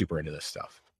are super into this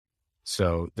stuff.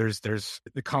 So there's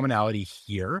the commonality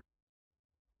here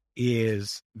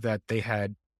is that they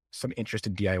had some interest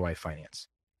in DIY finance.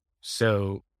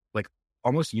 So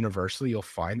almost universally, you'll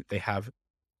find that they have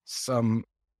some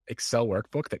Excel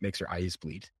workbook that makes your eyes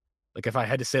bleed. Like if I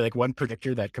had to say like one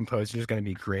predictor that Composer is going to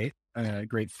be great,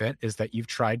 great fit is that you've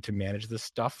tried to manage this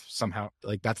stuff somehow.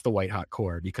 Like that's the white hot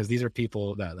core, because these are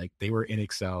people that like they were in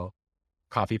Excel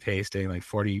copy pasting like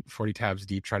 40 tabs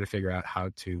deep, trying to figure out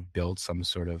how to build some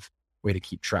sort of way to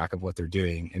keep track of what they're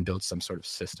doing and build some sort of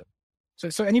system.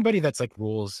 So anybody that's like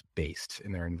rules based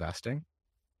in their investing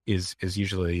is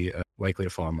usually likely to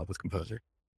fall in love with Composer.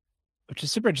 Which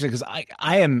is super interesting because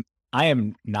I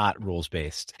am not rules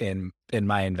based in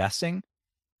my investing,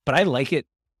 but I like it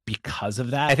because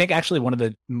of that. I think actually one of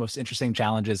the most interesting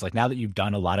challenges, like now that you've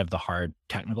done a lot of the hard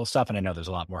technical stuff, and I know there's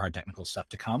a lot more hard technical stuff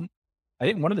to come, I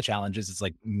think one of the challenges is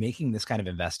like making this kind of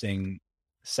investing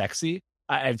sexy.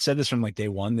 I've said this from like day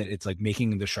one that it's like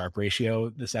making the Sharpe ratio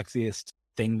the sexiest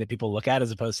thing that people look at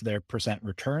as opposed to their percent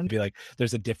return. Be like,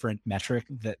 there's a different metric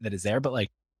that is there, but like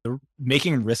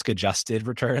making risk adjusted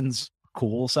returns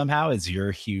cool somehow is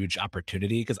your huge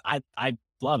opportunity. Because I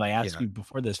asked Yeah, you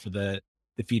before this for the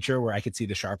feature where I could see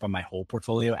the Sharpe on my whole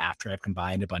portfolio after I've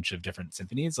combined a bunch of different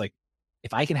symphonies. Like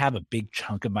if I can have a big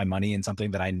chunk of my money in something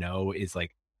that I know is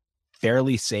like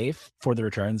fairly safe for the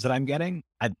returns that I'm getting,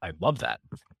 I love that.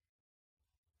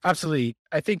 absolutely.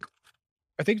 I think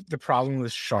the problem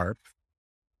with Sharp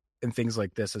and things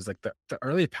like this is like the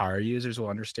early power users will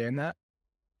understand that.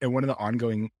 And one of the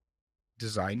ongoing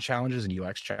design challenges and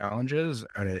UX challenges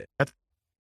and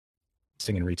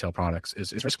in retail products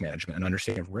is risk management and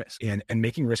understanding of risk and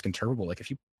making risk interpretable. Like if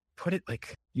you put it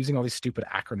like using all these stupid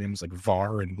acronyms like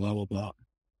VAR and blah, blah, blah,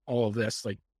 all of this,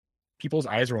 like people's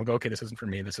eyes will go, okay, this isn't for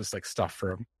me. This is like stuff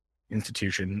for an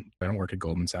institution. I don't work at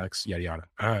Goldman Sachs, yada,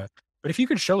 yada. But if you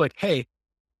could show like, hey,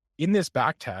 in this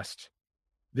back test,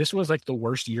 this was like the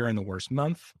worst year and the worst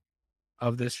month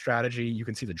of this strategy. You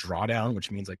can see the drawdown,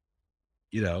 which means like,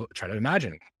 try to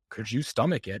imagine, could you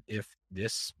stomach it if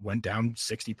this went down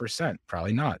 60%?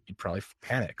 Probably not. You'd probably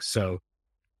panic. So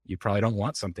you probably don't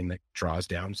want something that draws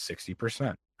down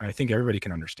 60%. I think everybody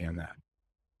can understand that.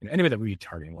 And anybody that we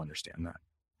targeting will understand that.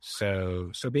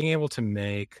 So being able to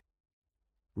make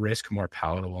risk more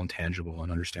palatable and tangible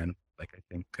and understandable, like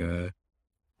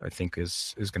I think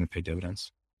is going to pay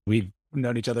dividends. We've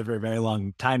known each other for a very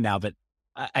long time now, but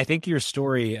I think your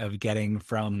story of getting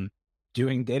from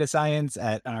doing data science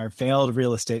at our failed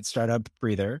real estate startup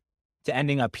Breather to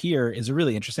ending up here is a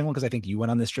really interesting one because I think you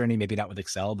went on this journey, maybe not with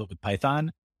Excel, but with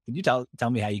Python. Can you tell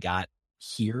me how you got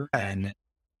here and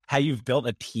how you've built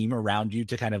a team around you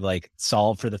to kind of like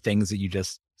solve for the things that you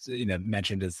just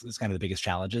mentioned as kind of the biggest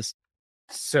challenges?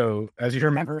 So as you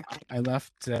remember, I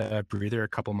left Breather a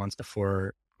couple months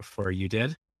before you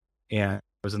did, and I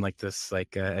was in like this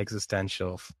like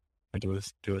existential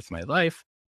do with my life,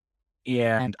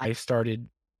 and I started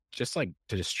just like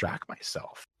to distract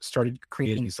myself. Started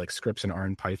creating these like scripts in R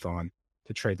and Python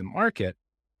to trade the market.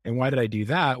 And why did I do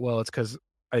that? Well, it's because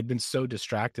I'd been so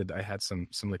distracted. I had some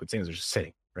liquid savings that were just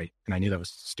sitting, right, and I knew that was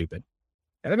stupid.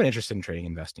 And I've been interested in trading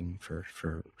investing for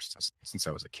since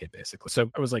I was a kid, basically.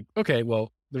 So I was like, okay,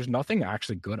 well, there's nothing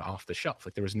actually good off the shelf.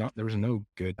 Like there was no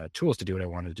good tools to do what I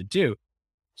wanted to do.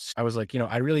 So I was like,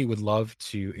 I really would love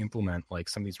to implement like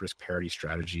some of these risk parity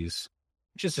strategies,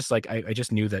 which is just like I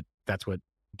just knew that that's what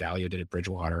Dalio did at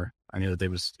Bridgewater. I knew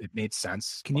that it made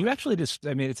sense. Can you actually just,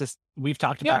 I mean, it's just, we've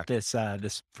talked Yeah. about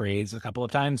this phrase a couple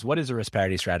of times. What is a risk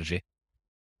parity strategy?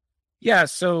 Yeah.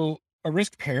 So a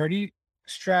risk parity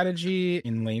strategy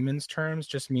in layman's terms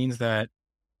just means that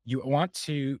you want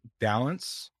to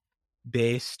balance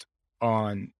based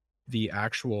on the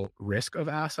actual risk of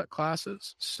asset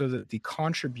classes so that the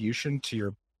contribution to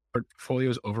your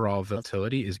portfolio's overall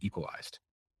volatility is equalized.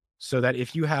 So that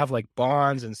if you have like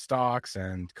bonds and stocks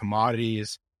and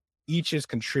commodities, each is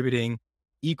contributing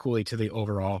equally to the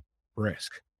overall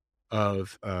risk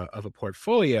of a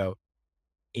portfolio.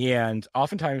 And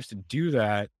oftentimes to do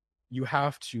that, you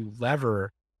have to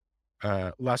lever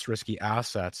less risky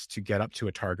assets to get up to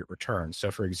a target return. So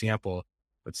for example,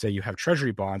 let's say you have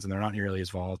treasury bonds and they're not nearly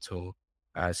as volatile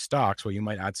as stocks. Well, you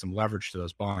might add some leverage to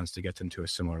those bonds to get them to a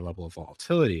similar level of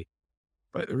volatility.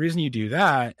 But the reason you do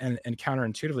that and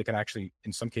counterintuitively can actually,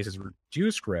 in some cases,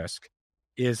 reduce risk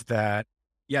is that,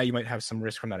 yeah, you might have some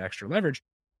risk from that extra leverage,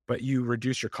 but you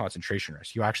reduce your concentration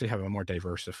risk. You actually have a more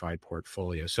diversified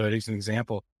portfolio. So as an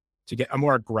example, to get a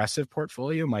more aggressive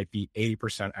portfolio might be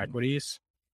 80% equities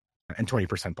and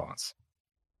 20% bonds.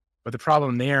 But the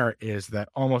problem there is that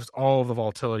almost all of the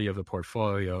volatility of the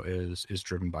portfolio is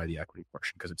driven by the equity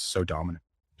portion because it's so dominant.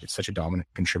 It's such a dominant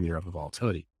contributor of the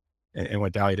volatility. And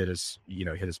what Dali did is,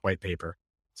 hit his white paper,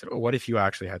 said, well, what if you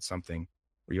actually had something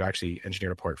where you actually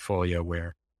engineered a portfolio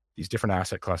where these different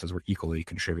asset classes were equally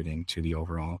contributing to the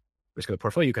overall risk of the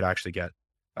portfolio? You could actually get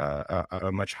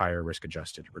a much higher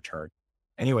risk-adjusted return.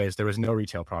 Anyways, there was no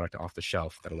retail product off the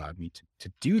shelf that allowed me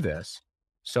to do this.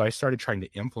 So I started trying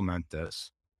to implement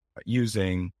this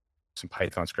using some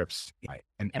Python scripts.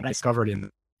 And I discovered in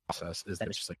the process is that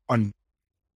it's just like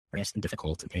unrealistic and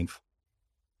difficult and painful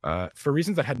for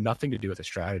reasons that had nothing to do with the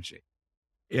strategy.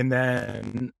 And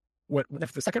then what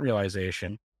the second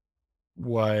realization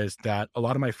was that a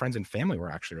lot of my friends and family were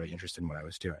actually really interested in what I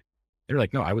was doing. They were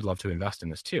like, no, I would love to invest in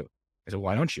this too. I said,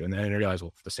 why don't you? And then I realized,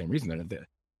 well, for the same reason,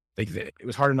 it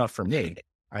was hard enough for me.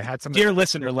 I had some. Dear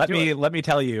listener, let me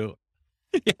tell you,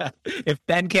 yeah, if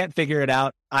Ben can't figure it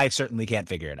out, I certainly can't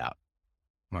figure it out.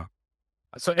 Well,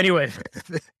 so anyway,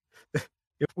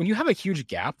 when you have a huge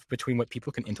gap between what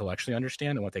people can intellectually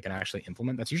understand and what they can actually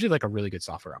implement, that's usually like a really good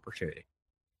software opportunity.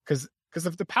 Because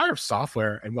of the power of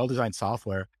software and well-designed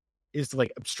software is to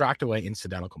like abstract away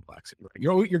incidental complexity.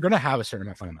 Right? You're going to have a certain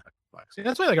amount of fundamental complexity.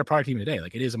 That's why like our product even today,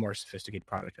 like it is a more sophisticated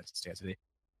product as it stands today,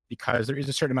 because there is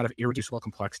a certain amount of irreducible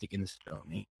complexity in this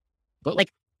domain. But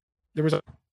like there was a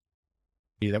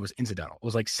that was incidental. It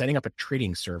was like setting up a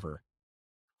trading server,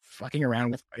 fucking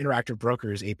around with interactive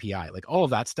brokers API. Like all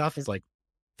of that stuff is like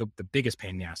the biggest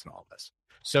pain in the ass in all of this.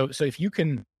 So if you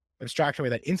can abstract away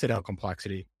that incidental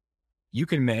complexity, you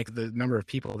can make the number of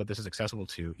people that this is accessible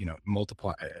to,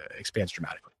 multiply, expands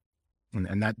dramatically.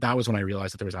 And that was when I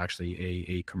realized that there was actually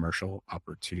a commercial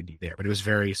opportunity there. But it was a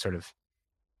very sort of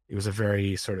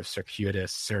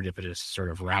circuitous, serendipitous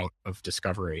sort of route of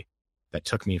discovery that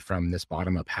took me from this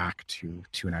bottom-up hack to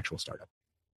an actual startup.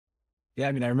 Yeah,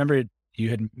 I mean, I remember you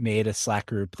had made a Slack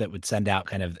group that would send out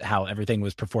kind of how everything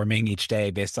was performing each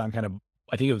day based on kind of,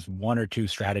 I think it was 1 or 2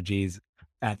 strategies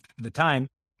at the time.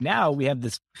 Now we have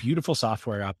this beautiful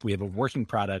software up. We have a working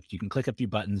product. You can click a few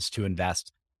buttons to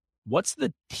invest. What's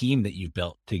the team that you've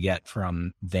built to get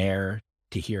from there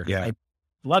to here? Yeah. I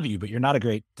love you, but you're not a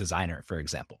great designer, for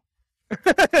example.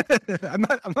 I'm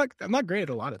not great at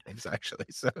a lot of things, actually.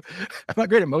 So I'm not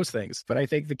great at most things, but I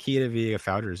think the key to being a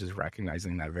founder is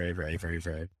recognizing that very, very, very,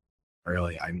 very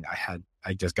early. I mean,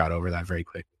 I just got over that very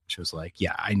quick, which was like,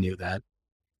 yeah, I knew that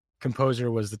Composer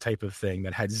was the type of thing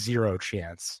that had zero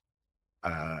chance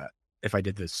if I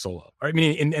did this solo. Or, I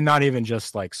mean, and not even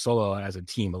just like solo as a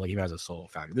team, but like even as a solo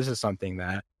founder. This is something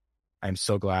that I'm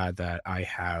so glad that I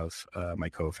have my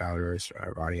co-founders,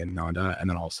 Ronnie and Nanda, and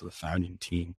then also the founding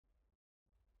team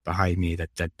behind me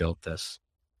that built this.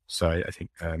 So I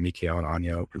think Mikhail and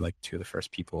Anya were like 2 of the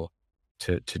first people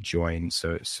to join.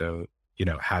 So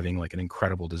having like an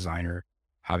incredible designer,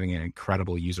 having an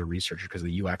incredible user researcher, because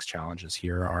the UX challenges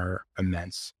here are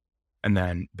immense, and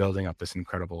then building up this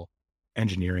incredible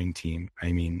engineering team.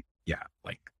 I mean, yeah,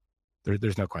 like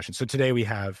there's no question. So today we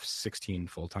have 16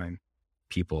 full-time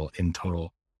people in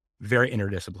total, very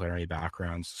interdisciplinary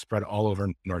backgrounds spread all over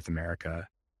North America.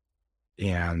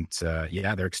 And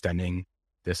they're extending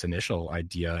this initial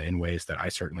idea in ways that I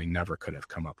certainly never could have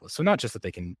come up with. So not just that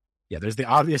they can, there's the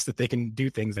obvious that they can do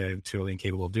things that I'm totally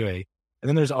incapable of doing. And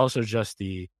then there's also just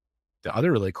the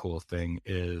other really cool thing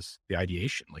is the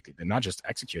ideation. Like they're not just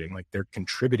executing, like they're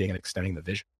contributing and extending the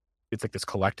vision. It's like this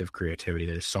collective creativity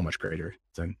that is so much greater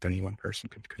than any one person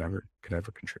could ever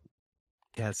contribute.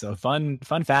 Yeah. So fun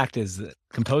fact is that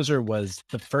Composer was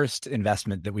the first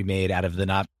investment that we made out of the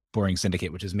Not Boring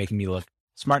Syndicate, which is making me look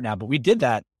smart now. But we did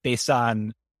that based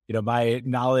on, my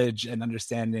knowledge and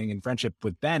understanding and friendship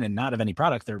with Ben, and not of any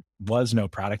product. There was no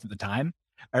product at the time.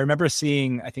 I remember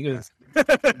seeing, I think it was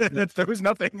there was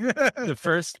nothing. the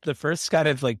first kind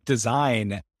of like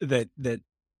design that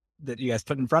you guys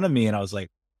put in front of me, and I was like,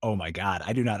 oh my God,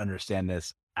 I do not understand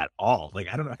this at all. Like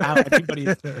I don't know how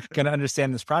anybody's going to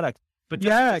understand this product. But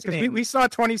yeah, because we saw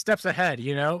 20 steps ahead,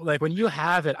 like when you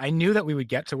have it, I knew that we would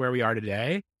get to where we are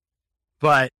today,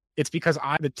 but it's because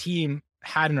the team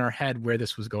had in our head where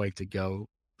this was going to go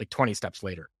like 20 steps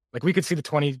later. Like we could see the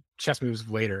 20 chess moves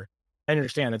later. I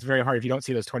understand it's very hard. If you don't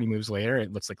see those 20 moves later,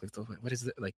 it looks like, what is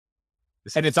it? Like,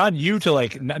 and it's on you to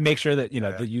like make sure that,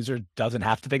 the user doesn't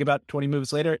have to think about 20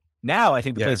 moves later. Now, I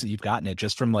think the place that you've gotten it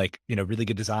just from like, really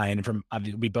good design, and from,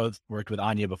 we both worked with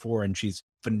Anya before, and she's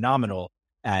phenomenal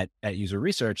at user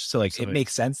research. So like, Absolutely. It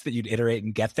makes sense that you'd iterate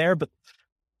and get there. But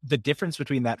the difference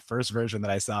between that first version that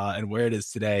I saw and where it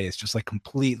is today is just like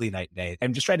completely night and day.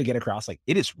 I'm just trying to get across, like,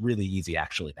 it is really easy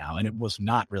actually now. And it was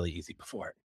not really easy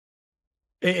before.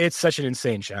 It's such an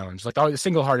insane challenge. Like the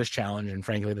single hardest challenge. And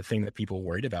frankly, the thing that people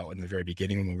worried about in the very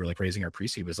beginning when we were like raising our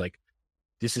pre-seed was like,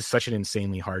 this is such an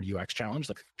insanely hard UX challenge.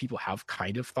 Like people have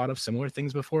kind of thought of similar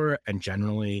things before. And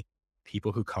generally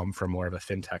people who come from more of a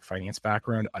fintech finance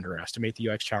background underestimate the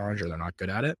UX challenge, or they're not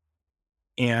good at it.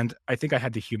 And I think I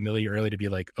had the humility early to be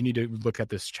like, I need to look at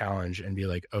this challenge and be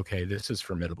like, okay, this is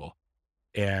formidable.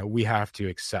 And we have to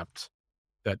accept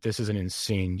that this is an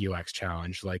insane UX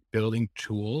challenge. Like building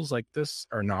tools like this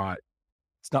are not,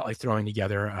 it's not like throwing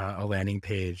together a landing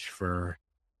page for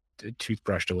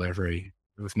toothbrush delivery,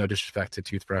 with no disrespect to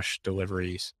toothbrush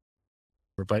deliveries.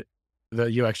 But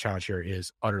the UX challenge here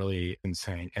is utterly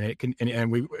insane. And it can,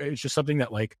 it's just something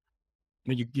that like,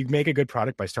 you make a good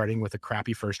product by starting with a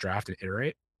crappy first draft and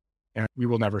iterate. And we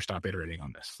will never stop iterating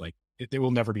on this. Like it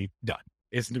will never be done.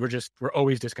 We're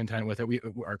always discontent with it.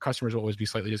 Our customers will always be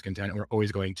slightly discontent, and we're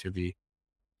always going to be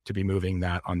moving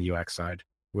that on the UX side.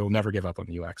 We'll never give up on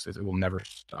the UX. It will never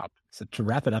stop. So to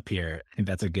wrap it up here, I think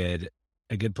that's a good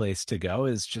place to go,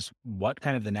 is just what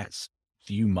kind of the next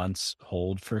few months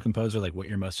hold for Composer, like what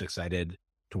you're most excited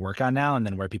to work on now, and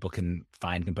then where people can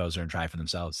find Composer and try for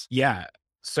themselves. Yeah.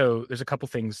 So there's a couple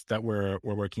things that we're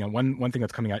working on. One thing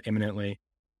that's coming out imminently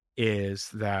is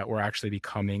that we're actually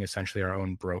becoming essentially our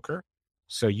own broker.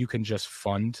 So you can just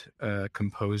fund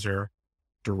Composer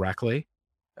directly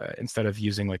instead of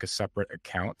using like a separate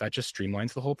account. That just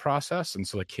streamlines the whole process. And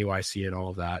so like KYC and all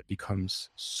of that becomes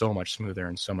so much smoother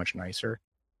and so much nicer.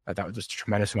 That was just a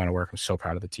tremendous amount of work. I'm so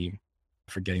proud of the team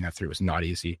for getting that through. It was not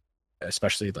easy,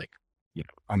 especially like,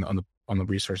 on the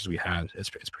resources we had. It's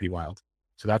pretty wild.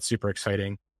 So that's super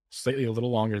exciting. Slightly a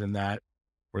little longer than that,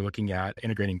 we're looking at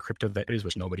integrating crypto values,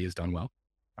 which nobody has done well.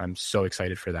 I'm so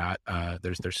excited for that.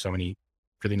 There's so many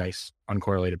really nice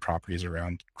uncorrelated properties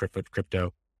around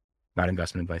crypto, not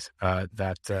investment advice, that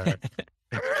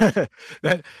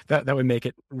would make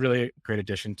it really a great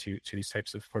addition to these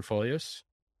types of portfolios.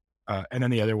 And then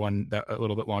the other one that a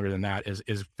little bit longer than that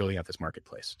is building out this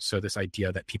marketplace. So this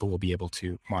idea that people will be able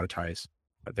to monetize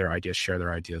their ideas, share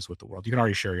their ideas with the world. You can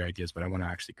already share your ideas, but I want to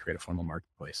actually create a formal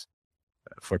marketplace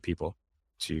for people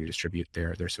to distribute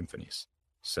their symphonies.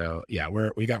 So yeah,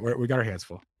 we got our hands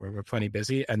full. We're plenty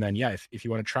busy. And then yeah, if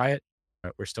you want to try it,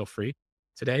 we're still free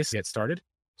today to get started.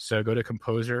 So go to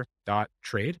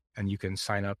composer.trade and you can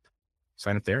sign up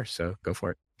there. So go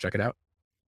for it. Check it out.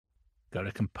 Go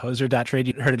to composer.trade.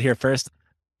 You heard it here first.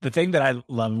 The thing that I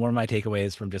love, one of my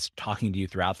takeaways from just talking to you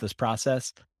throughout this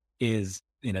process is,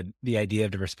 the idea of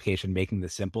diversification, making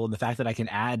this simple. And the fact that I can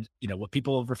add, what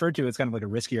people refer to as kind of like a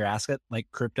riskier asset like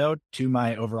crypto to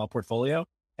my overall portfolio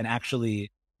and actually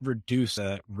reduce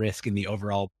a risk in the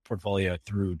overall portfolio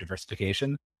through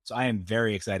diversification. So I am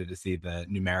very excited to see the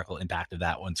numerical impact of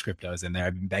that once crypto is in there.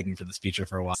 I've been begging for this feature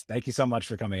for a while. Thank you so much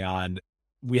for coming on.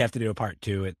 We have to do a part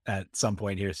 2 at some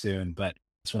point here soon, but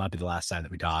this will not be the last time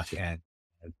that we talk. And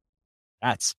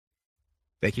that's.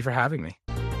 Thank you for having me.